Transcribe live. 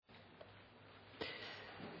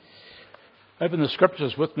Open the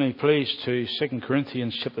scriptures with me, please, to 2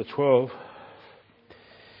 Corinthians chapter 12.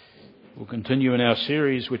 We'll continue in our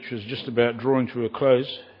series, which was just about drawing to a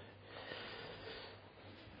close.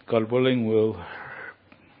 God willing, we'll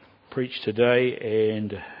preach today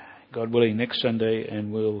and, God willing, next Sunday,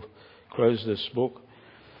 and we'll close this book.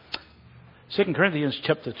 2 Corinthians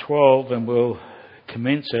chapter 12, and we'll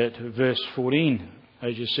commence at verse 14.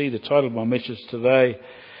 As you see, the title of my message today,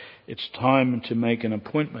 it's time to make an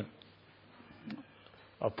appointment.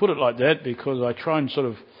 I'll put it like that because I try and sort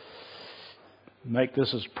of make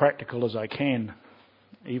this as practical as I can,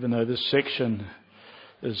 even though this section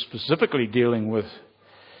is specifically dealing with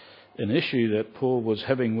an issue that Paul was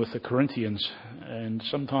having with the Corinthians, and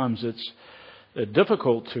sometimes it's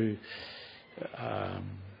difficult to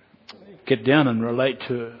get down and relate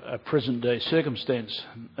to a present day circumstance,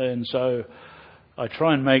 and so I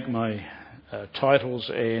try and make my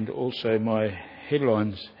titles and also my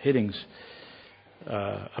headings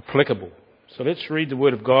applicable. So let's read the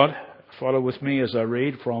Word of God. Follow with me as I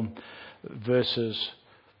read from verses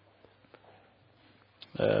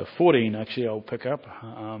 14. Actually, I'll pick up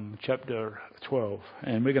chapter 12,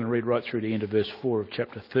 and we're going to read right through the end of verse 4 of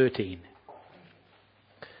chapter 13.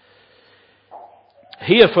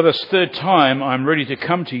 Here for this third time I am ready to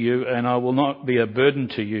come to you, and I will not be a burden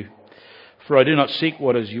to you, for I do not seek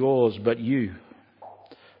what is yours, but you.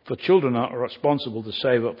 For children are responsible to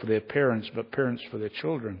save up for their parents, but parents for their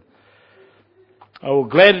children. I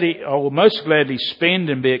will most gladly spend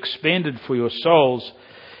and be expended for your souls.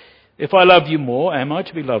 If I love you more, am I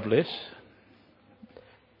to be loved less?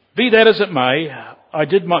 Be that as it may, I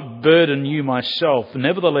did not burden you myself.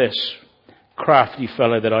 Nevertheless, crafty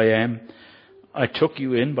fellow that I am, I took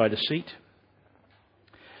you in by deceit.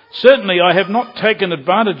 Certainly I have not taken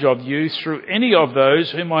advantage of you through any of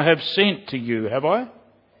those whom I have sent to you, have I?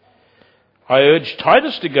 I urged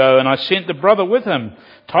Titus to go, and I sent the brother with him.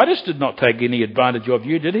 Titus did not take any advantage of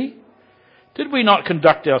you, did he? Did we not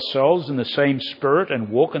conduct ourselves in the same spirit and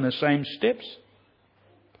walk in the same steps?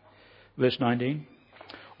 Verse 19.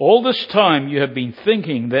 All this time you have been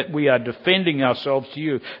thinking that we are defending ourselves to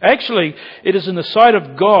you. Actually, it is in the sight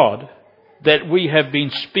of God that we have been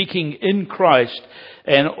speaking in Christ,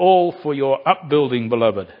 and all for your upbuilding,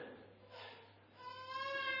 beloved.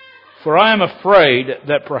 For I am afraid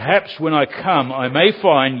that perhaps when I come I may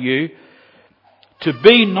find you to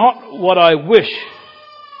be not what I wish,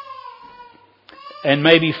 and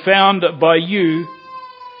may be found by you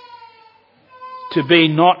to be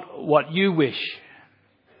not what you wish.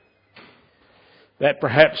 That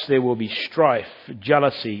perhaps there will be strife,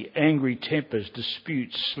 jealousy, angry tempers,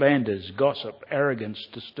 disputes, slanders, gossip, arrogance,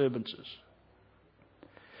 disturbances.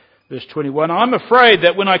 Verse 21, I'm afraid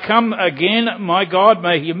that when I come again, my God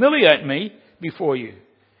may humiliate me before you,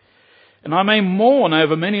 and I may mourn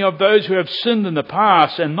over many of those who have sinned in the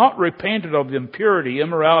past and not repented of the impurity,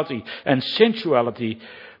 immorality, and sensuality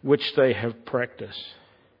which they have practiced.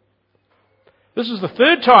 This is the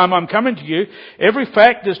third time I'm coming to you. Every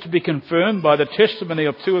fact is to be confirmed by the testimony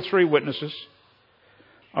of 2 or 3 witnesses.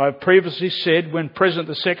 I have previously said, when present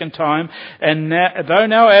the second time, and now, though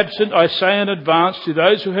now absent, I say in advance to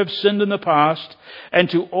those who have sinned in the past, and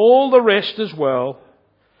to all the rest as well,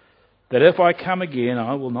 that if I come again,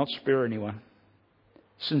 I will not spare anyone.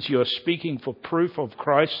 Since you are speaking for proof of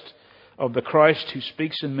Christ, of the Christ who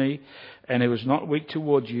speaks in me, and who is not weak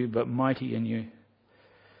towards you, but mighty in you.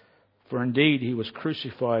 For indeed he was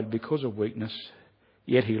crucified because of weakness,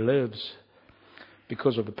 yet he lives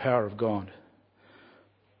because of the power of God.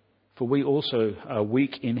 For we also are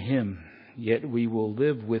weak in him, yet we will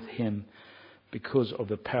live with him because of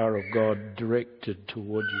the power of God directed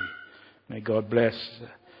toward you. May God bless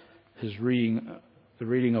his reading, the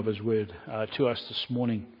reading of his word to us this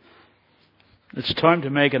morning. It's time to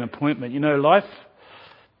make an appointment. You know, life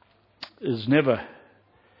is never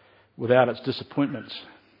without its disappointments.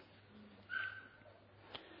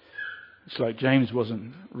 It's like James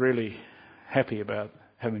wasn't really happy about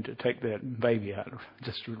having to take that baby out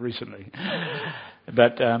just recently.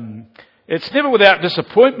 But it's never without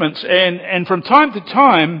disappointments, and from time to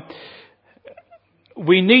time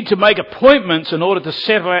we need to make appointments in order to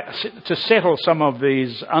settle some of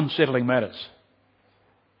these unsettling matters.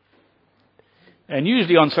 And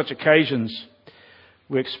usually on such occasions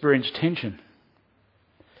we experience tension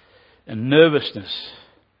and nervousness,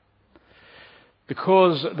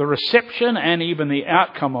 because the reception and even the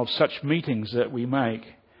outcome of such meetings that we make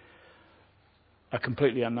are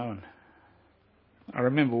completely unknown. I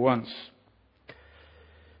remember once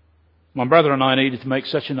my brother and I needed to make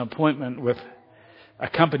such an appointment with a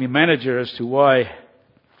company manager as to why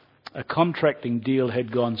a contracting deal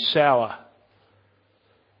had gone sour.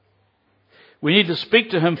 We need to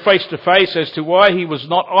speak to him face to face as to why he was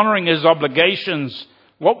not honouring his obligations,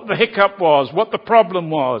 what the hiccup was, what the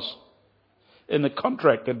problem was in the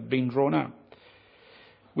contract that had been drawn up.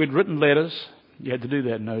 We'd written letters. You had to do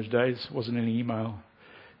that in those days. There wasn't any email.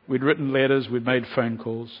 We'd written letters. We'd made phone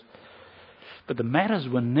calls. But the matters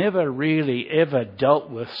were never really ever dealt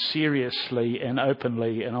with seriously and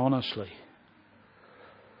openly and honestly.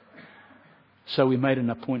 So we made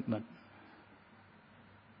an appointment.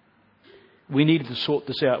 We needed to sort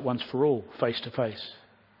this out once for all, face to face.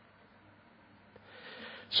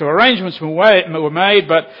 So arrangements were made,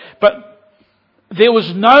 but there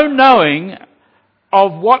was no knowing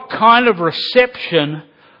of what kind of reception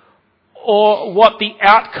or what the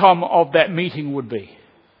outcome of that meeting would be.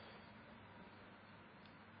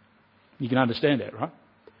 You can understand that, right?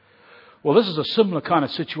 Well, this is a similar kind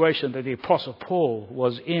of situation that the Apostle Paul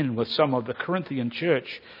was in with some of the Corinthian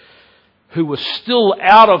church who was still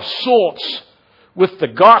out of sorts with the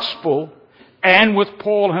gospel and with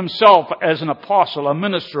Paul himself as an apostle, a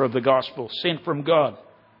minister of the gospel, sent from God.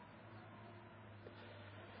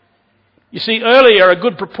 You see, earlier a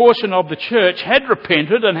good proportion of the church had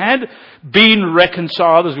repented and had been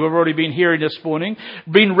reconciled, as we've already been hearing this morning,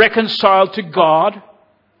 been reconciled to God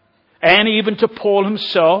and even to Paul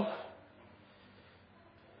himself.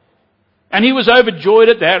 And he was overjoyed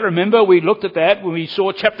at that. Remember, we looked at that when we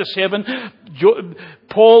saw chapter 7.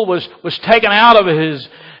 Paul was taken out of his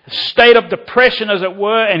state of depression, as it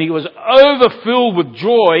were, and he was overfilled with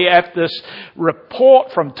joy at this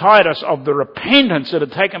report from Titus of the repentance that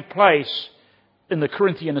had taken place in the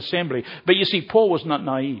Corinthian assembly. But you see, Paul was not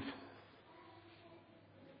naive.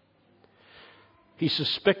 He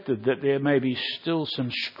suspected that there may be still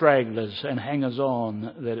some stragglers and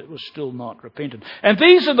hangers-on, that it was still not repentant. And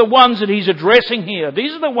these are the ones that he's addressing here.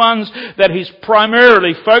 These are the ones that he's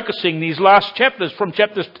primarily focusing these last chapters, from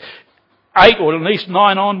chapters 8 or at least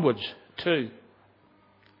 9 onwards too.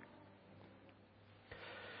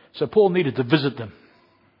 So Paul needed to visit them.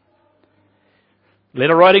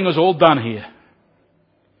 Letter writing was all done here.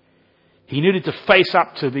 He needed to face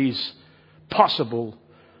up to these possible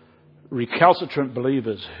recalcitrant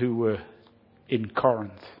believers who were in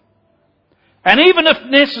Corinth. And even if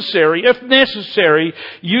necessary,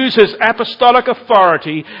 use his apostolic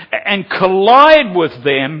authority and collide with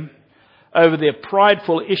them over their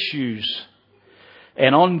prideful issues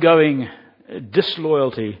and ongoing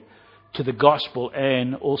disloyalty to the gospel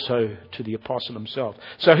and also to the apostle himself.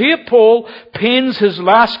 So here Paul pens his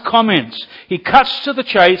last comments. He cuts to the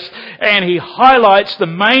chase and he highlights the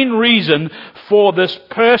main reason for this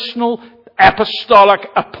personal apostolic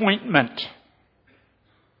appointment.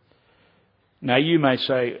 Now you may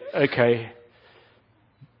say, okay,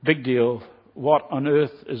 big deal. What on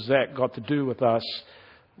earth has that got to do with us?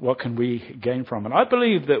 What can we gain from it? I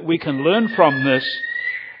believe that we can learn from this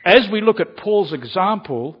as we look at Paul's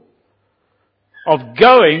example of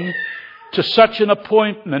going to such an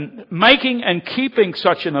appointment, making and keeping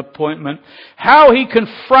such an appointment, how he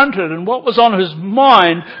confronted and what was on his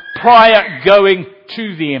mind prior going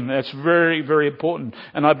to them. That's very, very important.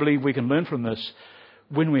 And I believe we can learn from this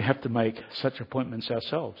when we have to make such appointments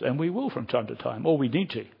ourselves. And we will from time to time, or we need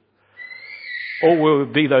to. Or we'll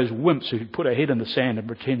be those wimps who put our head in the sand and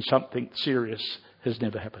pretend something serious has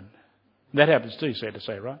never happened. That happens too, sad to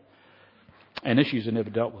say, right? And issues are never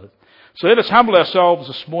dealt with. So let us humble ourselves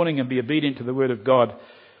this morning and be obedient to the Word of God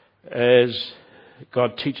as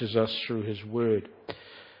God teaches us through His Word.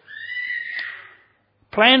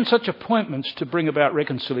 Plan such appointments to bring about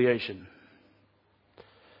reconciliation.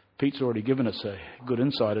 Pete's already given us a good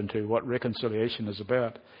insight into what reconciliation is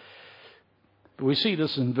about. But we see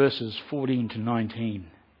this in verses 14 to 19.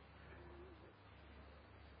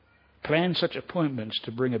 Plan such appointments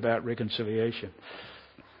to bring about reconciliation.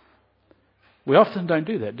 We often don't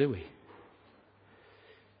do that, do we?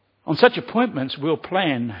 On such appointments, we'll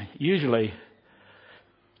plan, usually,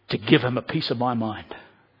 to give him a piece of my mind,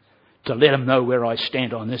 to let him know where I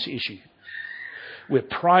stand on this issue. We're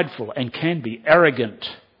prideful and can be arrogant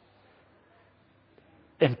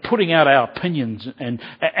and putting out our opinions and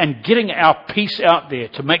getting our piece out there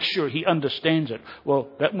to make sure he understands it. Well,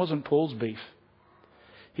 that wasn't Paul's beef.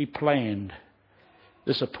 He planned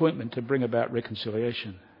this appointment to bring about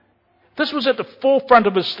reconciliation. This was at the forefront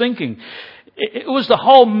of his thinking. It was the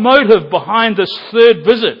whole motive behind this third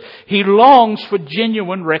visit. He longs for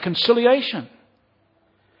genuine reconciliation.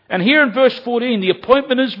 And here in verse 14, the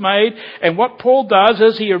appointment is made, and what Paul does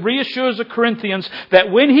is he reassures the Corinthians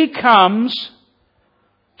that when he comes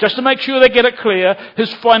just to make sure they get it clear,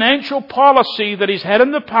 his financial policy that he's had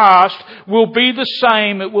in the past will be the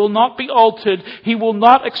same. It will not be altered. He will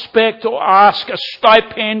not expect or ask a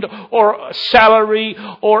stipend or a salary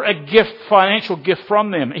or a gift, financial gift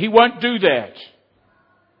from them. He won't do that.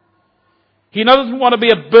 He doesn't want to be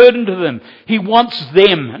a burden to them. He wants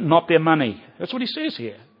them, not their money. That's what he says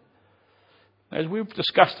here. As we've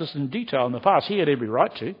discussed this in detail in the past, he had every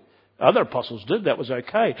right to. Other apostles did. That was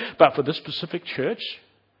okay. But for this specific church,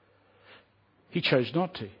 he chose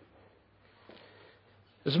not to.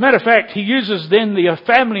 As a matter of fact, he uses then the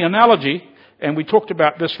family analogy, and we talked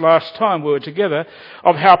about this last time we were together,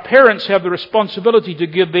 of how parents have the responsibility to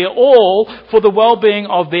give their all for the well-being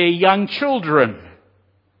of their young children.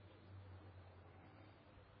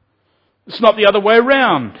 It's not the other way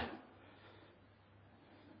around.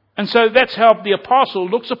 And so that's how the apostle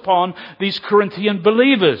looks upon these Corinthian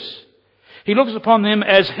believers. He looks upon them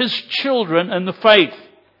as his children in the faith.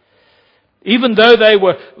 Even though they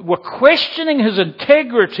were questioning his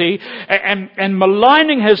integrity and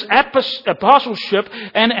maligning his apostleship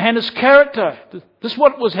and his character. This is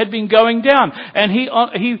what had been going down. And he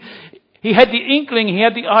had the inkling, he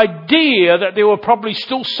had the idea that there were probably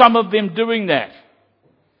still some of them doing that.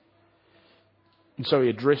 And so he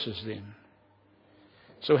addresses them.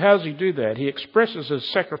 So how does he do that? He expresses his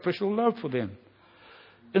sacrificial love for them,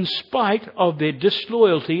 in spite of their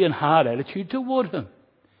disloyalty and hard attitude toward him.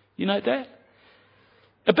 You know that?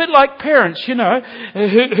 A bit like parents,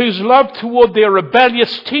 whose love toward their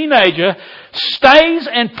rebellious teenager stays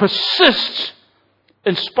and persists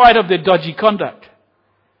in spite of their dodgy conduct.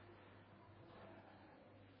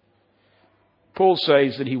 Paul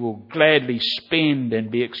says that he will gladly spend and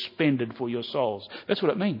be expended for your souls. That's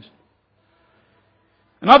what it means.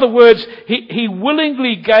 In other words, he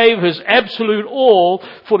willingly gave his absolute all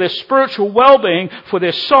for their spiritual well-being, for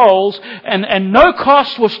their souls, and no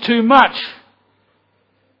cost was too much.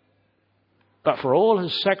 But for all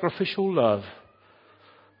his sacrificial love,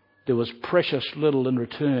 there was precious little in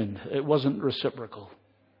return. It wasn't reciprocal.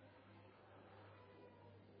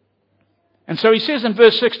 And so he says in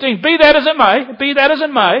verse 16, be that as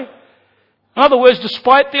it may. In other words,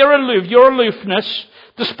 despite your aloofness,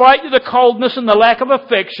 despite the coldness and the lack of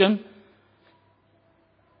affection,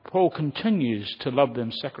 Paul continues to love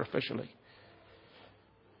them sacrificially.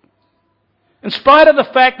 In spite of the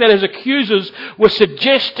fact that his accusers were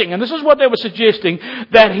suggesting, and this is what they were suggesting,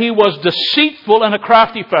 that he was deceitful and a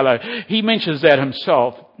crafty fellow. He mentions that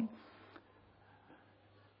himself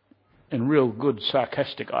in real good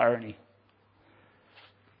sarcastic irony.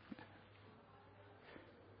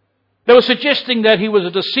 They were suggesting that he was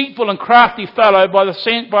a deceitful and crafty fellow by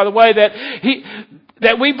the way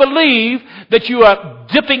that we believe that you are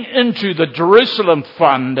dipping into the Jerusalem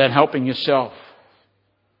fund and helping yourself.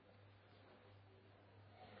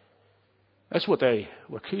 That's what they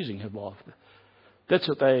were accusing him of. That's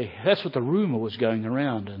what the rumor was going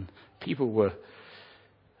around, and people were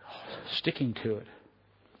sticking to it.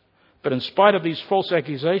 But in spite of these false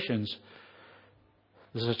accusations,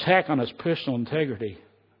 this attack on his personal integrity,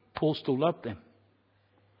 Paul still loved them.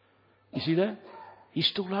 You see that? He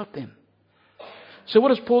still loved them. So what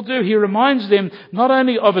does Paul do? He reminds them not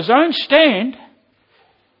only of his own stand.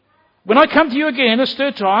 When I come to you again this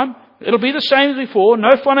third time, it'll be the same as before,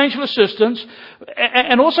 no financial assistance.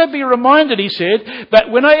 And also be reminded, he said,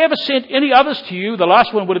 that when I ever sent any others to you, the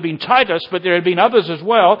last one would have been Titus, but there had been others as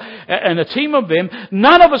well, and a team of them,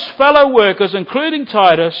 none of his fellow workers, including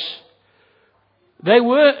Titus, they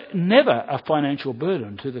were never a financial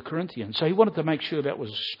burden to the Corinthians. So he wanted to make sure that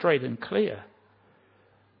was straight and clear.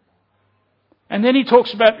 And then he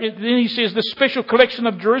talks about, then he says, the special collection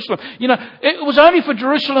of Jerusalem. It was only for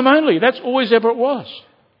Jerusalem only. That's always ever it was.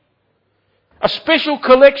 A special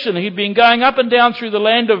collection. He'd been going up and down through the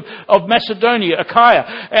land of Macedonia, Achaia,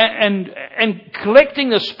 and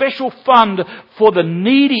collecting a special fund for the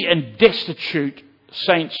needy and destitute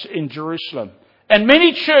saints in Jerusalem. And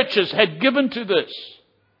many churches had given to this.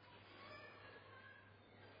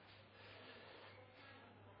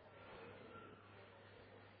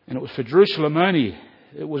 And it was for Jerusalem only.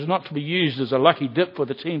 It was not to be used as a lucky dip for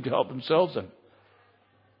the team to help themselves in.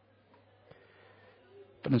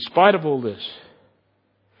 But in spite of all this,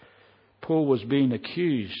 Paul was being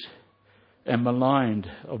accused and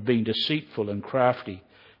maligned of being deceitful and crafty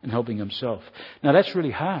and helping himself. Now that's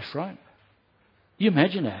really harsh, right? You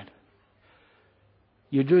imagine that.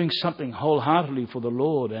 You're doing something wholeheartedly for the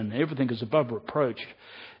Lord and everything is above reproach,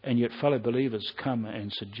 and yet fellow believers come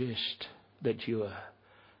and suggest that you are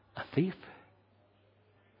a thief.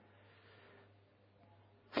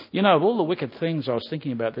 You know, of all the wicked things, I was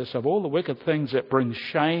thinking about this, of all the wicked things that bring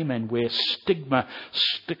shame and where stigma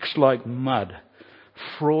sticks like mud,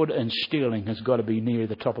 fraud and stealing has got to be near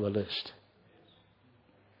the top of the list.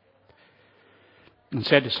 And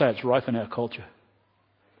sad to say, it's rife in our culture.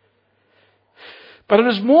 But it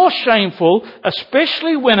is more shameful,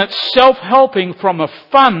 especially when it's self-helping from a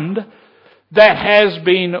fund that has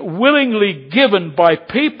been willingly given by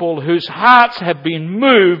people whose hearts have been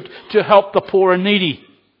moved to help the poor and needy.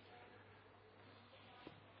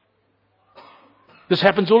 This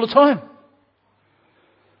happens all the time.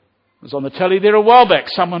 It was on the telly there a while back,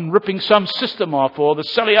 someone ripping some system off, or the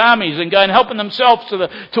silly armies, and going helping themselves to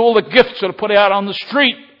all the gifts that are put out on the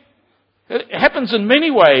street. It happens in many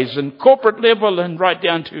ways, in corporate level and right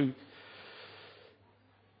down to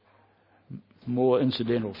more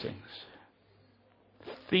incidental things.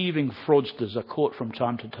 Thieving fraudsters are caught from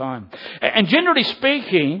time to time. And generally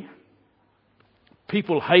speaking,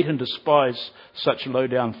 people hate and despise such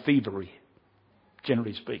low-down thievery.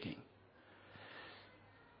 Generally speaking.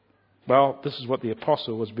 Well, this is what the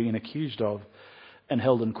apostle was being accused of and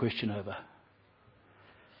held in question over.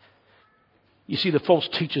 You see, the false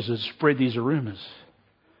teachers have spread these rumours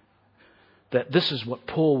that this is what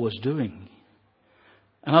Paul was doing.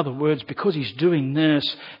 In other words, because he's doing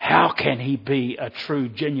this, how can he be a true,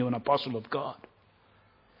 genuine apostle of God?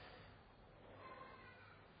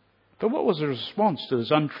 But what was the response to this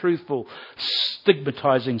untruthful,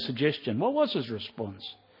 stigmatizing suggestion? What was his response?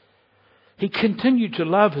 He continued to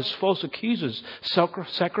love his false accusers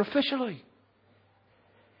sacrificially.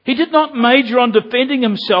 He did not major on defending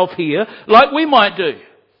himself here like we might do.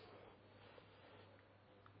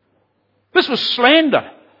 This was slander.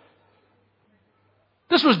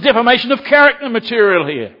 This was defamation of character material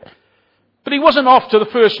here. But he wasn't off to the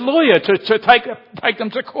first lawyer to take them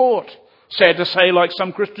to court. Sad to say, like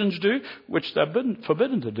some Christians do, which they're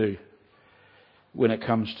forbidden to do when it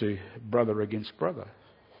comes to brother against brother.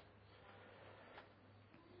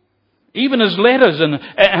 Even his letters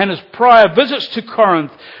and his prior visits to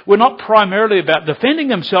Corinth were not primarily about defending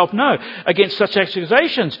himself, no, against such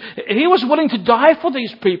accusations. He was willing to die for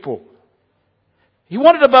these people. He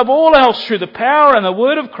wanted above all else, through the power and the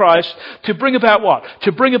word of Christ, to bring about what?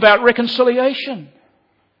 To bring about reconciliation.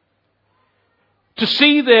 To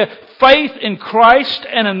see their faith in Christ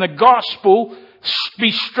and in the gospel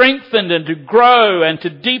be strengthened and to grow and to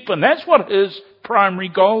deepen. That's what his primary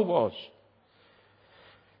goal was.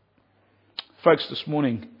 Folks, this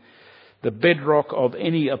morning, the bedrock of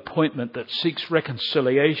any appointment that seeks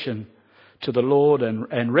reconciliation to the Lord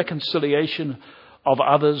and reconciliation of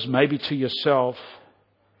others, maybe to yourself,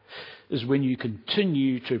 is when you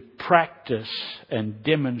continue to practice and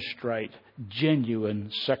demonstrate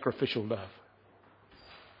genuine sacrificial love.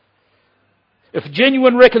 If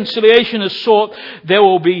genuine reconciliation is sought, there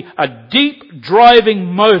will be a deep driving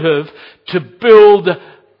motive to build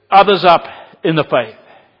others up in the faith.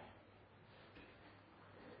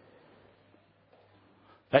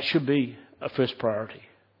 That should be a first priority.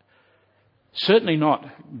 Certainly not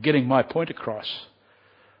getting my point across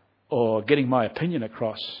or getting my opinion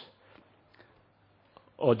across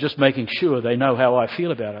or just making sure they know how I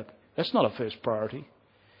feel about it. That's not a first priority.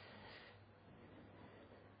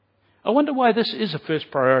 I wonder why this is a first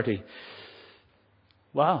priority.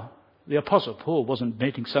 Wow, the Apostle Paul wasn't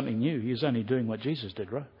inventing something new. He was only doing what Jesus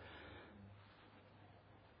did, right?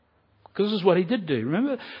 Because this is what he did do.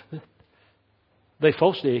 Remember, they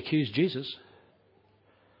falsely accused Jesus.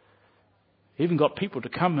 He even got people to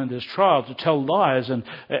come in his trial to tell lies and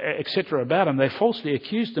etc. about him. They falsely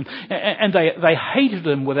accused him. And they hated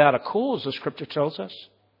him without a cause, the scripture tells us.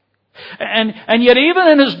 And yet even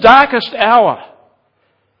in his darkest hour,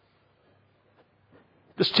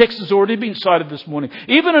 this text has already been cited this morning.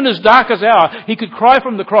 Even in his darkest hour, he could cry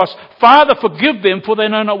from the cross, "Father, forgive them, for they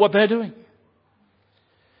know not what they're doing."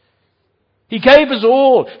 He gave his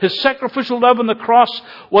all. His sacrificial love on the cross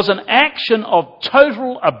was an action of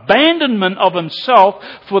total abandonment of himself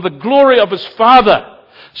for the glory of his Father,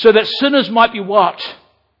 so that sinners might be what?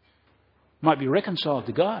 Might be reconciled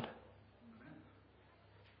to God.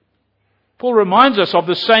 Paul reminds us of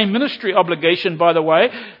the same ministry obligation, by the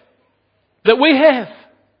way, that we have.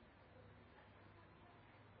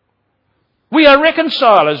 We are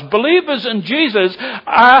reconcilers. Believers in Jesus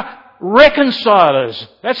are reconcilers.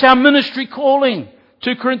 That's our ministry calling.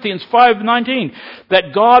 2 Corinthians 5:19.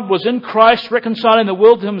 That God was in Christ reconciling the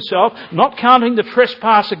world to himself, not counting the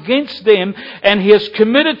trespass against them, and he has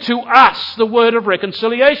committed to us the word of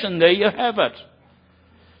reconciliation. There you have it.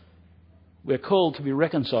 We're called to be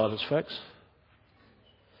reconcilers, folks.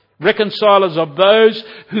 Reconcilers of those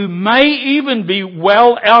who may even be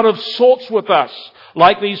well out of sorts with us,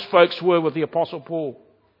 like these folks were with the Apostle Paul.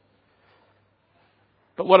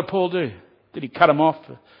 But what did Paul do? Did he cut them off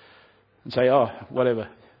and say, oh, whatever?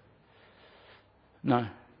 No.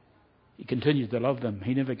 He continued to love them.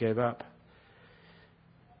 He never gave up.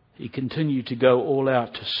 He continued to go all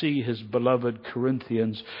out to see his beloved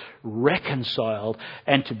Corinthians reconciled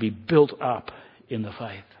and to be built up in the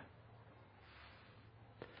faith.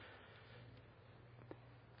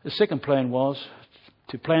 The second plan was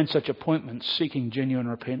to plan such appointments seeking genuine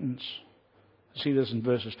repentance. See this in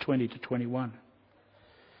verses 20 to 21.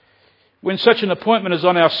 When such an appointment is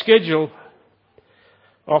on our schedule,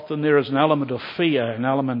 often there is an element of fear, an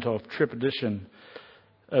element of trepidation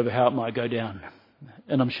over how it might go down.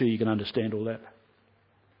 And I'm sure you can understand all that.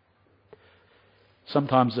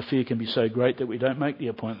 Sometimes the fear can be so great that we don't make the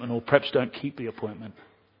appointment, or perhaps don't keep the appointment.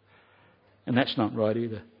 And that's not right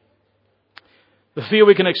either. The fear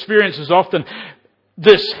we can experience is often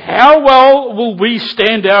this: how well will we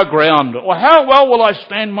stand our ground? Or how well will I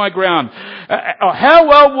stand my ground? Or how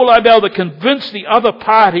well will I be able to convince the other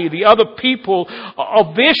party, the other people,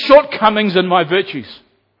 of their shortcomings and my virtues?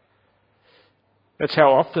 That's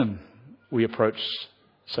how often we approach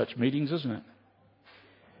such meetings, isn't it?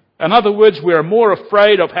 In other words, we are more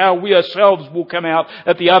afraid of how we ourselves will come out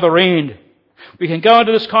at the other end. We can go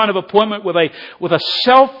into this kind of appointment with a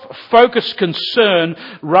self-focused concern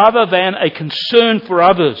rather than a concern for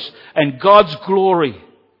others and God's glory.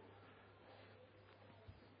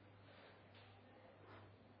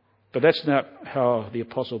 But that's not how the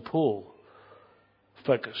Apostle Paul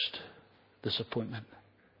focused this appointment.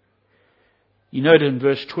 You note in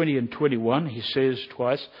verse 20 and 21, he says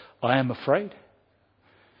twice, I am afraid.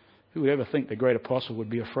 Who would ever think the great apostle would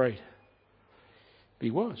be afraid? But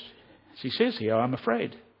he was. As he says here, I'm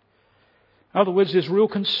afraid. In other words, there's real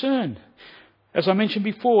concern. As I mentioned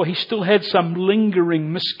before, he still had some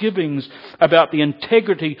lingering misgivings about the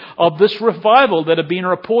integrity of this revival that had been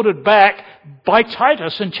reported back by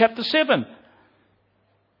Titus in chapter 7.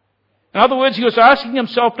 In other words, he was asking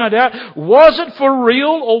himself, no doubt, was it for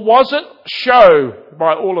real or was it show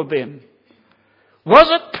by all of them? Was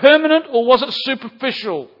it permanent or was it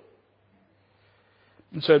superficial?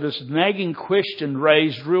 And so this nagging question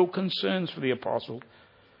raised real concerns for the apostle.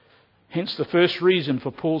 Hence the first reason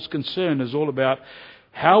for Paul's concern is all about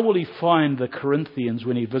how will he find the Corinthians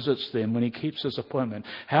when he visits them, when he keeps this appointment?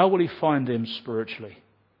 How will he find them spiritually?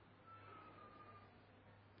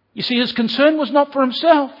 You see, his concern was not for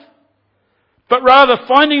himself, but rather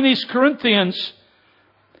finding these Corinthians,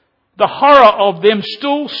 the horror of them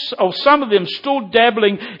some of them still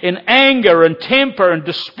dabbling in anger and temper and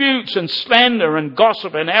disputes and slander and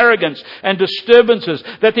gossip and arrogance and disturbances,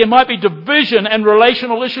 that there might be division and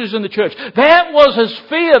relational issues in the church. That was his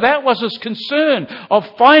fear, that was his concern of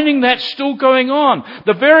finding that still going on.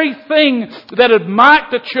 The very thing that had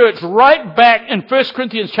marked the church right back in 1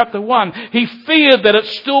 Corinthians chapter 1, he feared that it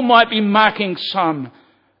still might be marking some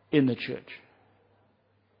in the church.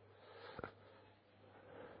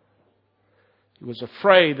 He was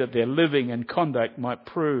afraid that their living and conduct might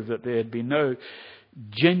prove that there had been no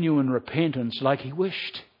genuine repentance like he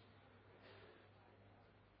wished.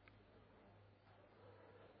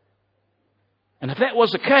 And if that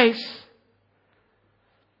was the case,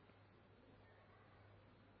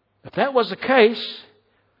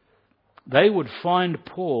 they would find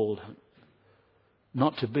Paul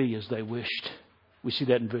not to be as they wished. We see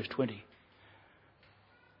that in verse 20.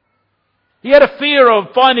 He had a fear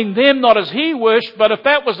of finding them not as he wished, but if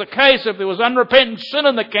that was the case, if there was unrepentant sin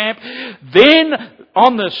in the camp, then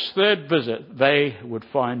on this third visit, they would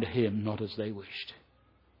find him not as they wished.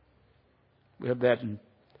 We have that in...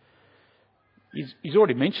 He's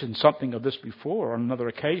already mentioned something of this before on another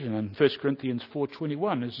occasion in 1 Corinthians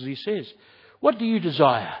 4:21, as he says, what do you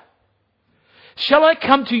desire? Shall I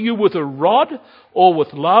come to you with a rod or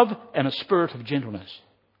with love and a spirit of gentleness?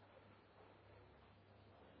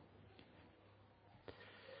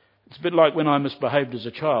 It's a bit like when I misbehaved as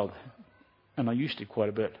a child, and I used to quite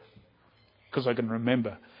a bit, because I can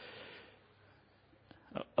remember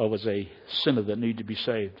I was a sinner that needed to be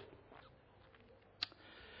saved.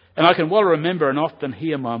 And I can well remember and often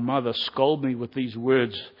hear my mother scold me with these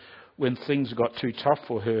words when things got too tough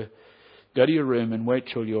for her. Go to your room and wait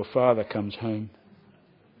till your father comes home.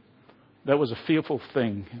 That was a fearful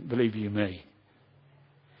thing, believe you me.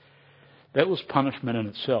 That was punishment in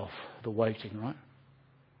itself, the waiting, right?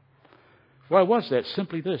 Why was that?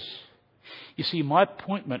 Simply this. You see, my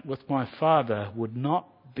appointment with my Father would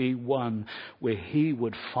not be one where he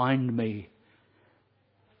would find me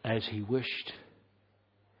as he wished.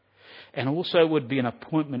 And also would be an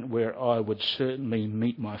appointment where I would certainly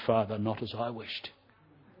meet my Father not as I wished.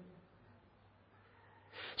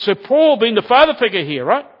 So Paul being the father figure here,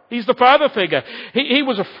 right? He's the father figure. He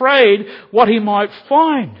was afraid what he might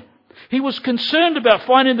find. He was concerned about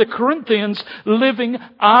finding the Corinthians living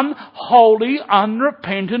unholy,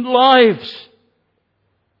 unrepentant lives.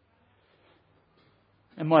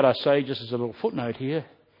 And might I say, just as a little footnote here,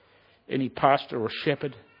 any pastor or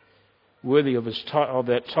shepherd worthy of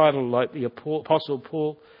that title, like the Apostle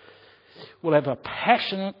Paul, will have a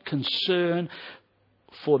passionate concern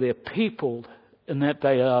for their people in that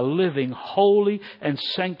they are living holy and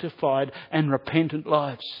sanctified and repentant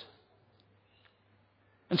lives.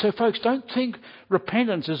 And so, folks, don't think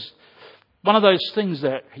repentance is one of those things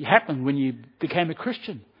that happened when you became a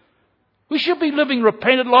Christian. We should be living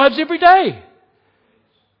repentant lives every day.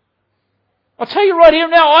 I'll tell you right here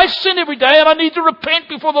now, I sin every day and I need to repent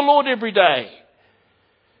before the Lord every day.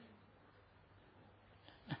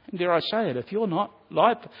 And dare I say it, if you're not,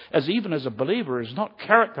 life, even as a believer, is not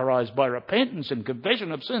characterized by repentance and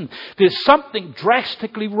confession of sin, there's something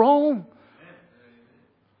drastically wrong.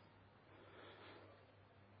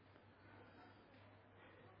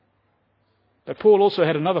 But Paul also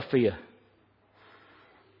had another fear,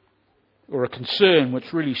 or a concern,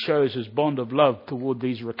 which really shows his bond of love toward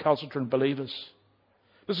these recalcitrant believers.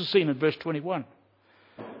 This is seen in verse 21.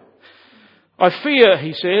 I fear,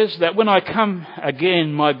 he says, that when I come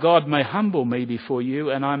again, my God may humble me before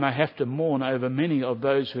you, and I may have to mourn over many of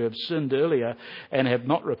those who have sinned earlier and have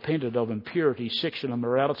not repented of impurity, sexual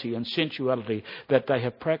immorality, and sensuality that they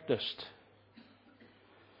have practiced.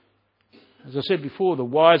 As I said before, the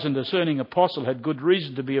wise and discerning apostle had good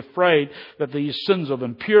reason to be afraid that these sins of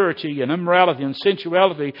impurity and immorality and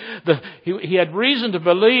sensuality, he had reason to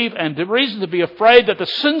believe and reason to be afraid that the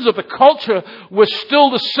sins of the culture were still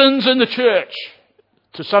the sins in the church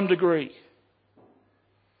to some degree.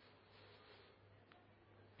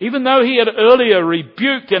 Even though he had earlier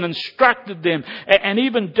rebuked and instructed them and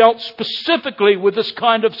even dealt specifically with this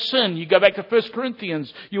kind of sin. You go back to 1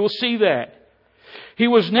 Corinthians, you will see that. He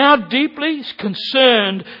was now deeply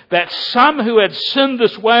concerned that some who had sinned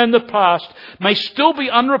this way in the past may still be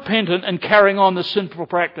unrepentant and carrying on the sinful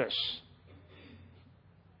practice.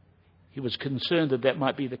 He was concerned that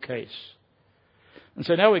might be the case. And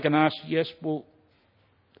so now we can ask, yes, well,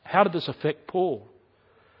 how did this affect Paul?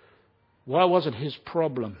 Why was it his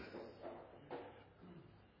problem?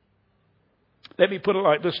 Let me put it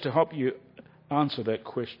like this to help you answer that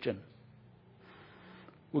question.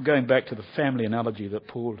 We're going back to the family analogy that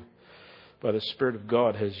Paul, by the Spirit of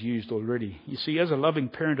God, has used already. You see, as a loving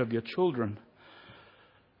parent of your children,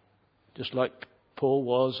 just like Paul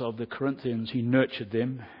was of the Corinthians, he nurtured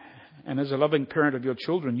them. And as a loving parent of your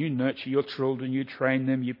children, you nurture your children, you train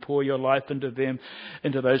them, you pour your life into them,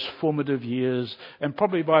 into those formative years. And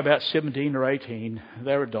probably by about 17 or 18,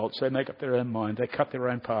 they're adults, they make up their own mind, they cut their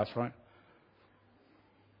own path, right?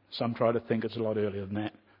 Some try to think it's a lot earlier than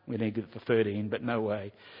that. We need to get to 13, but no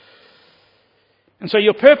way. And so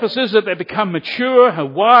your purpose is that they become mature,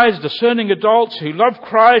 wise, discerning adults who love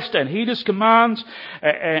Christ and heed His commands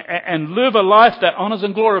and live a life that honours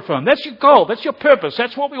and glorifies Him. That's your goal. That's your purpose.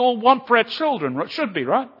 That's what we all want for our children. It should be,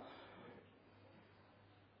 right?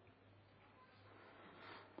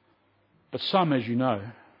 But some, as you know,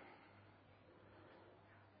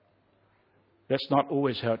 that's not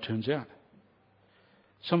always how it turns out.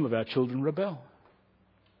 Some of our children rebel.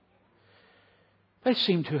 They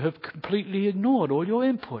seem to have completely ignored all your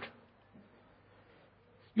input.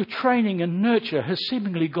 Your training and nurture has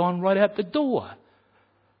seemingly gone right out the door.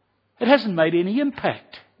 It hasn't made any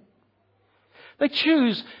impact. They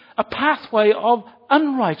choose a pathway of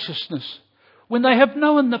unrighteousness when they have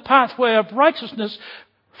known the pathway of righteousness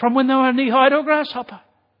from when they were a knee-high or grasshopper.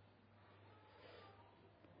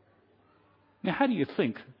 Now, how do you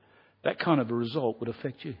think that kind of a result would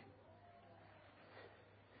affect you?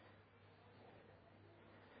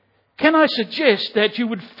 Can I suggest that you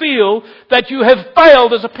would feel that you have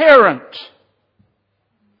failed as a parent?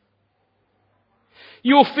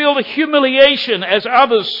 You will feel the humiliation as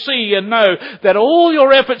others see and know that all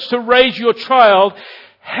your efforts to raise your child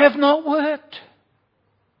have not worked.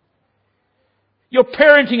 Your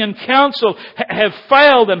parenting and counsel have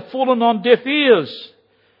failed and fallen on deaf ears.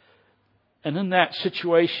 And in that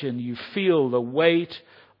situation, you feel the weight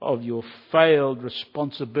of your failed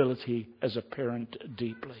responsibility as a parent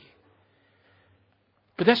deeply.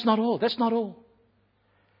 But that's not all. That's not all.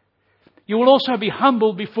 You will also be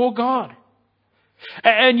humbled before God.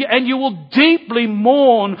 And you will deeply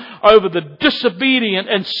mourn over the disobedient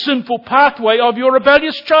and sinful pathway of your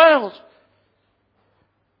rebellious child.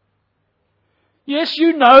 Yes,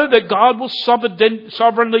 you know that God will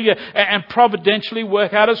sovereignly and providentially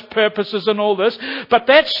work out His purposes and all this, but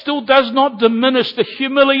that still does not diminish the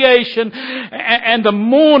humiliation and the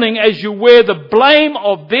mourning as you wear the blame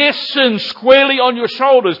of their sin squarely on your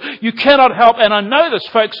shoulders. You cannot help, and I know this,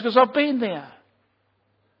 folks, because I've been there.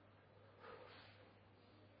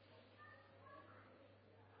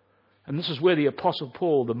 And this is where the Apostle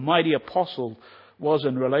Paul, the mighty apostle, was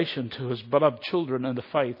in relation to his beloved children in the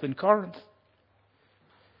faith in Corinth.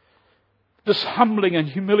 This humbling and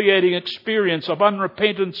humiliating experience of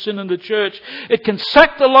unrepentant sin in the church, it can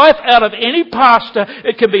suck the life out of any pastor.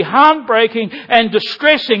 It can be heartbreaking and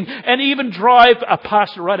distressing and even drive a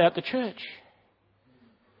pastor right out the church.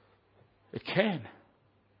 It can.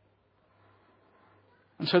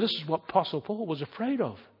 And so this is what Apostle Paul was afraid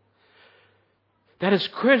of. That his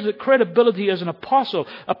credibility as an apostle,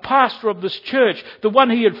 a pastor of this church, the one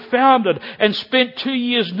he had founded and spent 2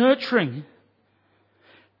 years nurturing.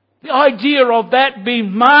 The idea of that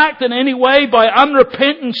being marked in any way by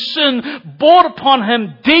unrepentant sin brought upon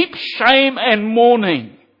him deep shame and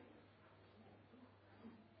mourning.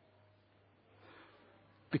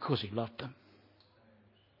 Because he loved them.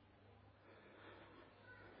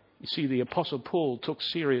 You see, the Apostle Paul took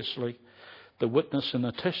seriously the witness and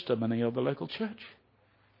the testimony of the local church.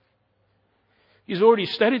 He's already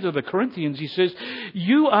stated to the Corinthians, he says,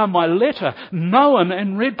 you are my letter, known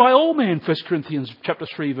and read by all men, 1 Corinthians chapter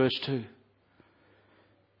 3, verse 2.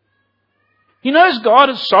 He knows God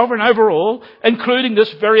is sovereign over all, including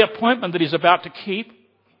this very appointment that he's about to keep.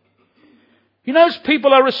 He knows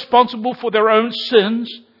people are responsible for their own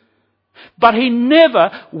sins, but he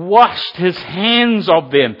never washed his hands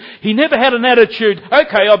of them. He never had an attitude,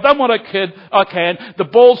 okay, I've done what I can, the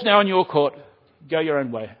ball's now in your court, go your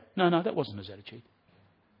own way. No, that wasn't his attitude.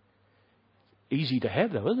 Easy to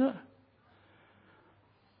have though, isn't it?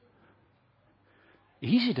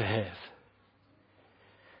 Easy to have.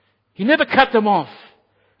 He never cut them off.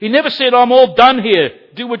 He never said, I'm all done here,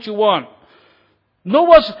 do what you want. Nor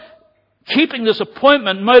was keeping this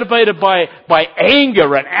appointment motivated by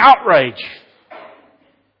anger and outrage.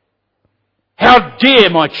 How dare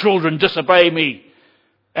my children disobey me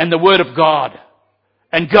and the word of God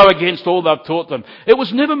and go against all I've taught them. It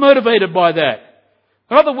was never motivated by that.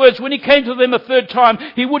 In other words, when he came to them a third time,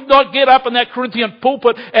 he would not get up in that Corinthian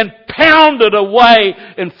pulpit and pound it away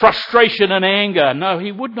in frustration and anger. No,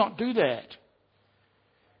 he would not do that.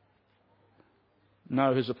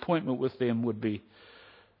 No, his appointment with them would be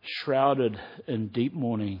shrouded in deep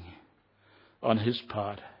mourning on his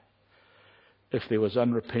part if there was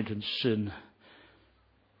unrepentant sin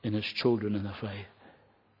in his children in the faith.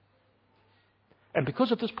 And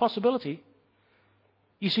because of this possibility,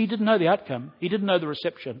 you see, he didn't know the outcome. He didn't know the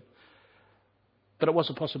reception. But it was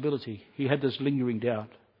a possibility. He had this lingering doubt.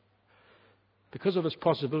 Because of this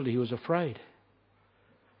possibility, he was afraid.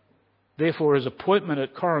 Therefore, his appointment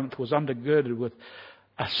at Corinth was undergirded with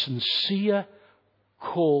a sincere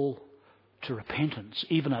call to repentance,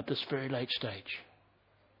 even at this very late stage.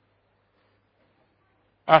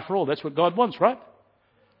 After all, that's what God wants, right?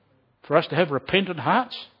 For us to have repentant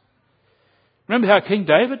hearts. Remember how King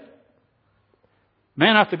David,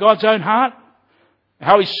 man after God's own heart,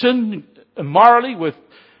 how he sinned immorally with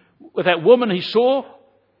that woman he saw,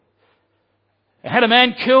 and had a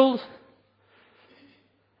man killed.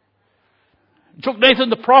 He took Nathan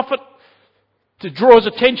the prophet to draw his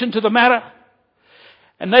attention to the matter.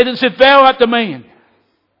 And Nathan said, thou art the man.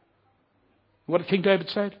 What did King David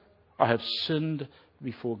say? I have sinned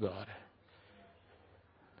before God.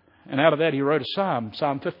 And out of that he wrote a psalm,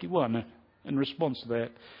 Psalm 51, in response to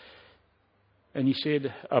that. And he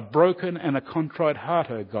said, a broken and a contrite heart,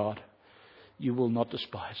 O God, you will not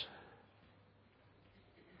despise.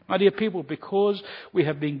 My dear people, because we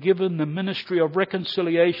have been given the ministry of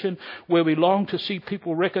reconciliation, where we long to see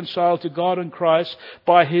people reconciled to God in Christ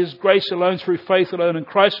by His grace alone, through faith alone, in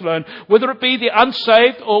Christ alone, whether it be the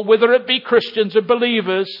unsaved or whether it be Christians or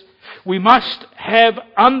believers, we must have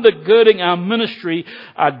undergirding our ministry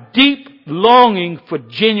a deep longing for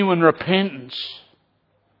genuine repentance.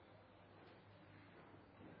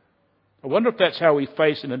 I wonder if that's how we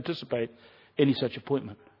face and anticipate any such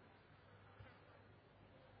appointment.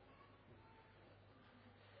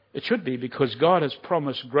 It should be, because God has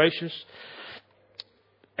promised gracious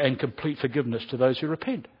and complete forgiveness to those who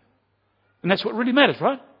repent. And that's what really matters,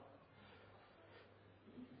 right?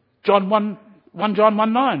 1 John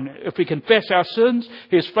 1:9. If we confess our sins,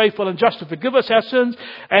 He is faithful and just to forgive us our sins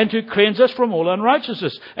and to cleanse us from all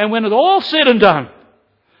unrighteousness. And when it's all said and done,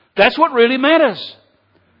 that's what really matters.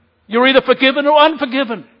 You're either forgiven or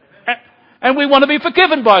unforgiven. And we want to be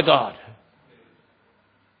forgiven by God.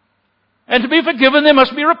 And to be forgiven, there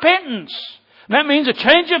must be repentance. And that means a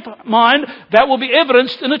change of mind that will be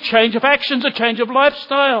evidenced in a change of actions, a change of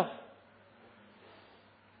lifestyle.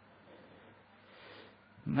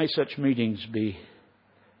 May such meetings be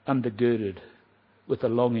undergirded with a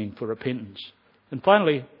longing for repentance. And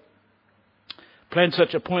finally, plan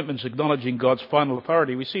such appointments acknowledging God's final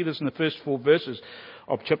authority. We see this in the first 4 verses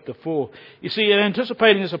of chapter 4. You see, in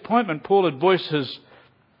anticipating this appointment, Paul had voiced his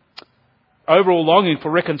overall longing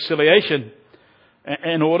for reconciliation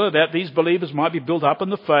in order that these believers might be built up in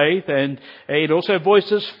the faith, and he'd also voiced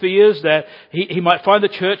his fears that he might find the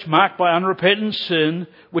church marked by unrepentant sin,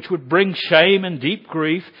 which would bring shame and deep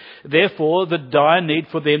grief, therefore the dire need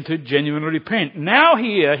for them to genuinely repent. Now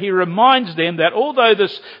here he reminds them that although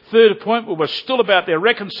this third appointment was still about their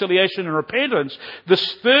reconciliation and repentance,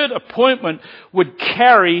 this third appointment would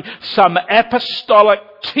carry some apostolic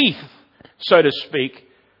teeth, so to speak,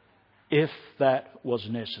 if that was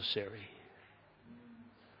necessary.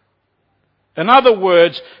 In other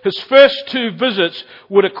words, his first 2 visits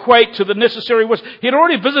would equate to the necessary words. He had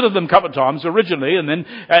already visited them a couple of times originally, and then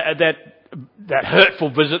that hurtful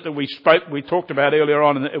visit that we talked about earlier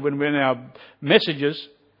on in our messages.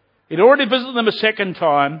 He'd already visited them a second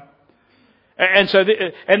time, and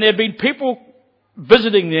there had been people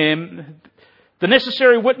visiting them. The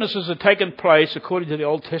necessary witnesses had taken place according to the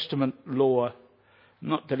Old Testament law.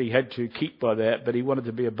 Not that he had to keep by that, but he wanted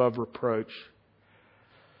to be above reproach.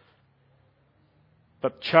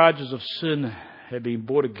 But charges of sin had been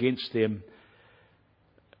brought against them,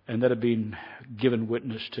 and that had been given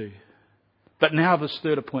witness to. But now this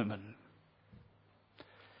third appointment.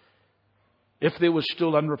 If there was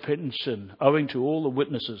still unrepentant sin, owing to all the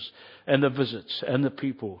witnesses and the visits and the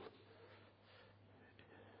people,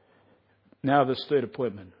 now this third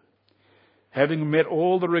appointment. Having met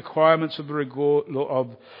all the requirements of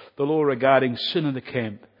the law regarding sin in the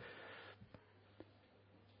camp,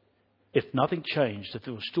 if nothing changed, if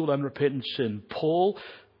there was still unrepentant sin, Paul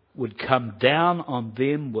would come down on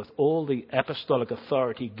them with all the apostolic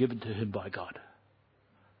authority given to him by God.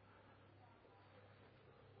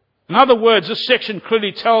 In other words, this section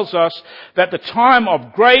clearly tells us that the time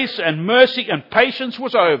of grace and mercy and patience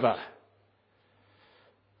was over.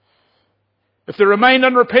 If there remained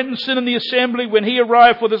unrepentant sin in the assembly when he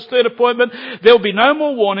arrived for this third appointment, there will be no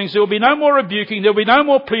more warnings, there will be no more rebuking, there will be no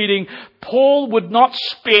more pleading. Paul would not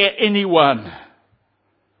spare anyone.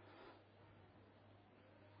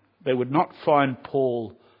 They would not find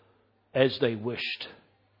Paul as they wished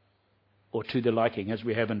or to their liking, as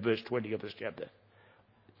we have in verse 20 of this chapter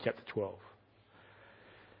 12.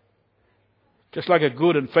 Just like a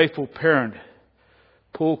good and faithful parent,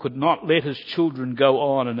 Paul could not let his children go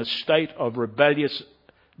on in a state of rebellious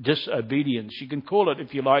disobedience. You can call it,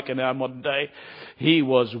 if you like, in our modern day. He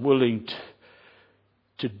was willing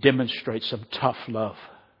to demonstrate some tough love.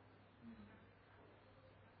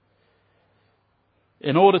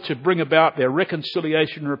 In order to bring about their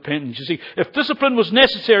reconciliation and repentance. You see, if discipline was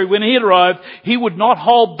necessary when he arrived, he would not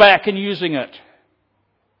hold back in using it.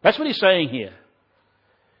 That's what he's saying here.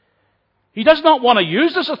 He does not want to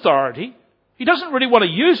use this authority. He doesn't really want to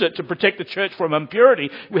use it to protect the church from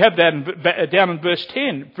impurity. We have that down in verse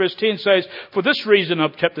 10. Verse 10 says, for this reason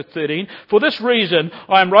of chapter 13, for this reason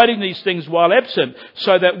I am writing these things while absent,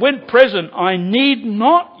 so that when present I need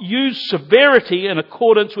not use severity in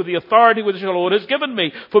accordance with the authority which the Lord has given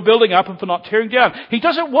me for building up and for not tearing down. He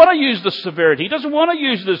doesn't want to use this severity. He doesn't want to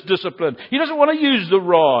use this discipline. He doesn't want to use the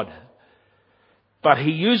rod. But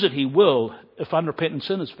he will if unrepentant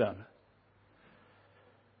sin is found.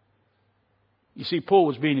 You see, Paul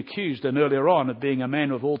was being accused and earlier on of being a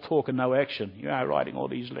man with all talk and no action. You know, writing all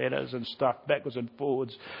these letters and stuff backwards and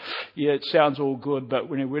forwards. Yeah, it sounds all good, but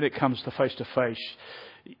when it comes to face,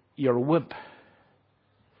 you're a wimp.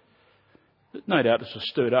 No doubt this was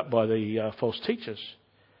stirred up by the false teachers.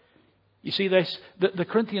 You see, the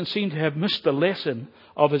Corinthians seem to have missed the lesson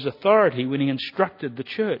of his authority when he instructed the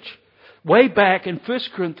church. Way back in 1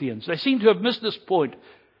 Corinthians, they seem to have missed this point.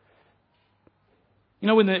 You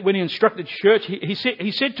know, when he instructed church, he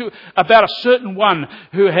said to about a certain one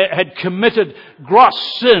who had committed gross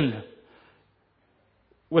sin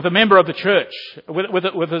with a member of the church,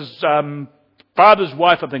 with his father's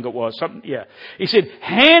wife, I think it was. He said,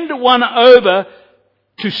 hand one over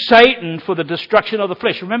to Satan for the destruction of the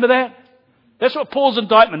flesh. Remember that? That's what Paul's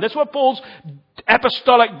indictment, that's what Paul's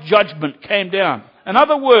apostolic judgment came down. In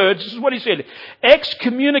other words, this is what he said,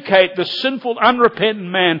 excommunicate the sinful, unrepentant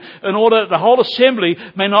man in order that the whole assembly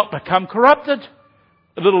may not become corrupted.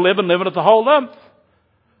 A little leaven leaveneth the whole lump.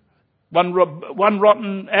 One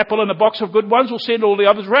rotten apple in a box of good ones will send all the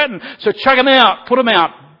others rotten. So chuck them out, put them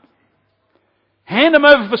out. Hand him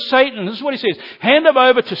over for Satan. This is what he says. Hand him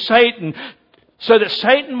over to Satan so that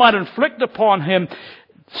Satan might inflict upon him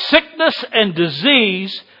sickness and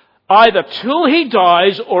disease either till he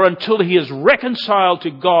dies or until he is reconciled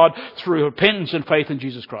to God through repentance and faith in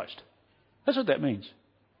Jesus Christ. That's what that means.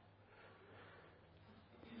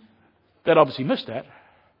 That obviously missed that.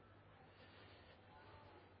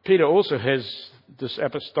 Peter also has this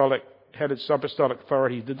apostolic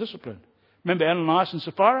authority to discipline. Remember Ananias and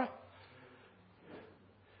Sapphira?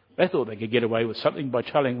 They thought they could get away with something by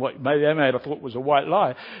telling what they may have thought was a white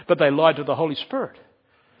lie, but they lied to the Holy Spirit.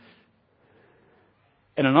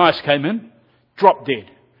 Ananias came in, dropped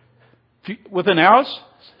dead. Within hours,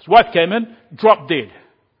 his wife came in, dropped dead.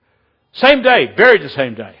 Same day, buried the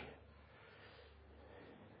same day.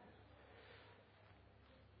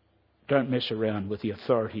 Don't mess around with the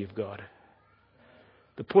authority of God.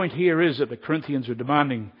 The point here is that the Corinthians were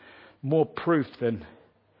demanding more proof than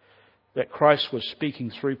that Christ was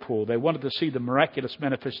speaking through Paul. They wanted to see the miraculous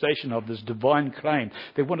manifestation of this divine claim.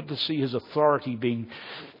 They wanted to see his authority being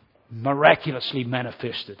miraculously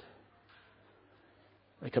manifested.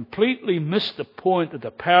 They completely missed the point that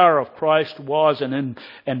the power of Christ was and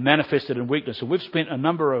manifested in weakness. And we've spent a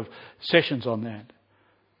number of sessions on that.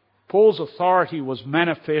 Paul's authority was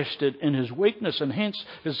manifested in his weakness, and hence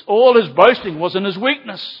all his boasting was in his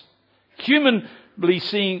weakness. Humanly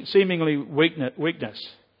seemingly weakness.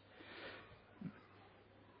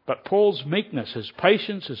 But Paul's meekness, his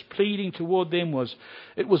patience, his pleading toward them was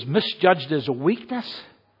misjudged as a weakness.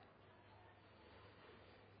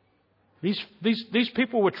 These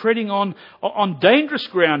people were treading on dangerous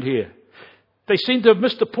ground here. They seem to have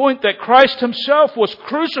missed the point that Christ himself was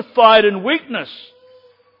crucified in weakness.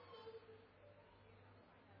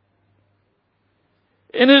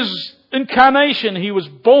 In his incarnation, he was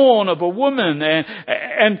born of a woman,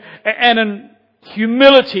 and in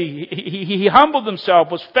humility, he humbled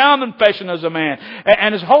himself, was found in fashion as a man,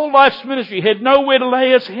 and his whole life's ministry had nowhere to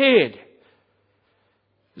lay his head.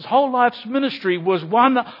 His whole life's ministry was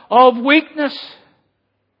one of weakness.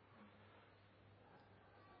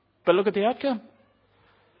 But look at the outcome.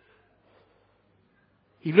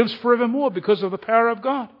 He lives forevermore because of the power of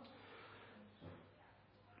God.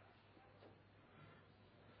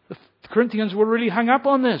 The Corinthians were really hung up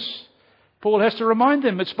on this. Paul has to remind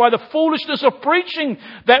them, it's by the foolishness of preaching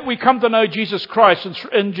that we come to know Jesus Christ and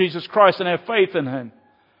in Jesus Christ and have faith in him.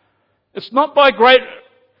 It's not by great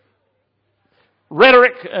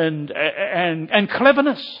rhetoric and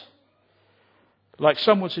cleverness, like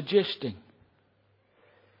some were suggesting.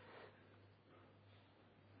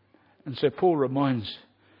 And so Paul reminds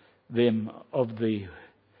them of the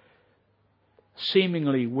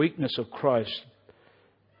seemingly weakness of Christ,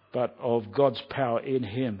 but of God's power in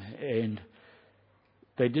him. And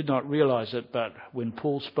they did not realize it, but when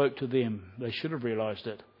Paul spoke to them, they should have realized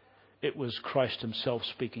it. It was Christ himself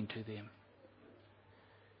speaking to them.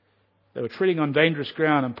 They were treading on dangerous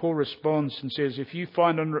ground, and Paul responds and says, if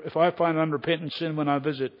I find unrepentant sin when I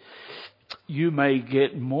visit, you may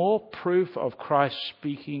get more proof of Christ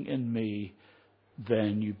speaking in me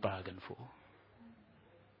than you bargain for.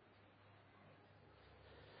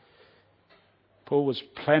 Paul was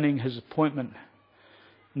planning his appointment,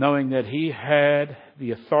 knowing that he had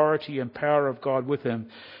the authority and power of God with him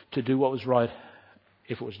to do what was right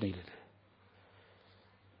if it was needed.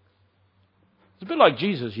 It's a bit like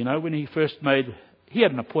Jesus, when he he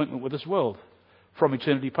had an appointment with this world. From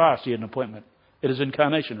eternity past, he had an appointment. At his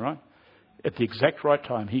incarnation, right? At the exact right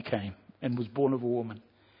time, he came and was born of a woman.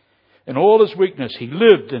 In all his weakness, he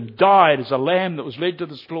lived and died as a lamb that was led to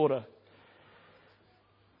the slaughter.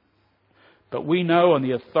 But we know on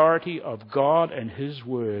the authority of God and his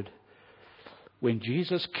word, when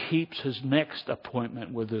Jesus keeps his next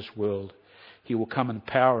appointment with this world, he will come in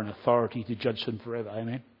power and authority to judge sin forever.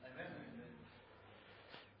 Amen?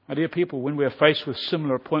 My dear people, when we are faced with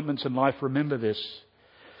similar appointments in life, remember this.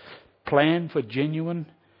 Plan for genuine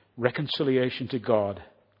reconciliation to God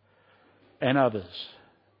and others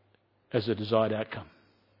as a desired outcome.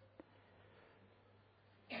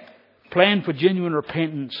 Plan for genuine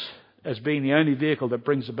repentance as being the only vehicle that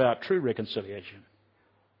brings about true reconciliation.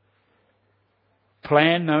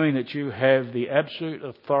 Plan knowing that you have the absolute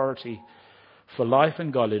authority for life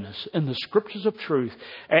and godliness in the scriptures of truth,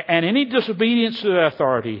 and any disobedience to that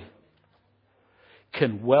authority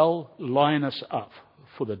can well line us up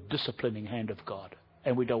for the disciplining hand of God.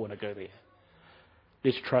 And we don't want to go there.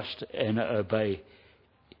 Let's trust and obey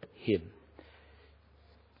him.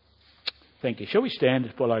 Thank you. Shall we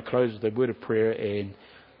stand while I close with a word of prayer and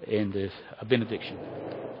a benediction?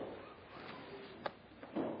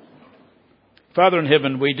 Father in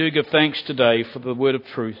heaven, we do give thanks today for the word of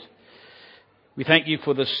truth. We thank you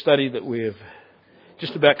for this study that we have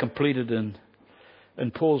just about completed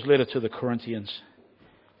in Paul's letter to the Corinthians.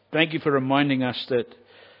 Thank you for reminding us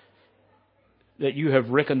that you have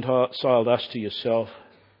reconciled us to yourself.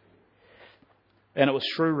 And it was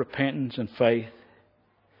through repentance and faith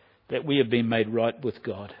that we have been made right with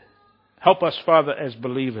God. Help us, Father, as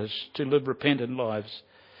believers, to live repentant lives,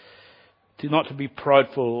 to not to be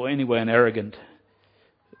prideful or anyway arrogant,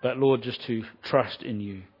 but Lord, just to trust in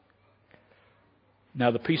you. Now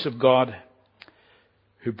the peace of God,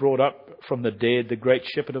 who brought up from the dead the great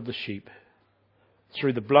shepherd of the sheep,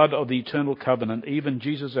 through the blood of the eternal covenant, even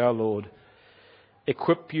Jesus our Lord,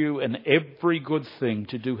 equip you in every good thing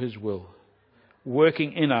to do his will,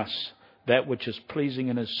 working in us that which is pleasing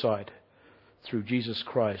in his sight, through Jesus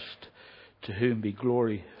Christ, to whom be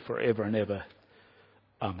glory forever and ever.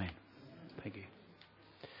 Amen. Thank you.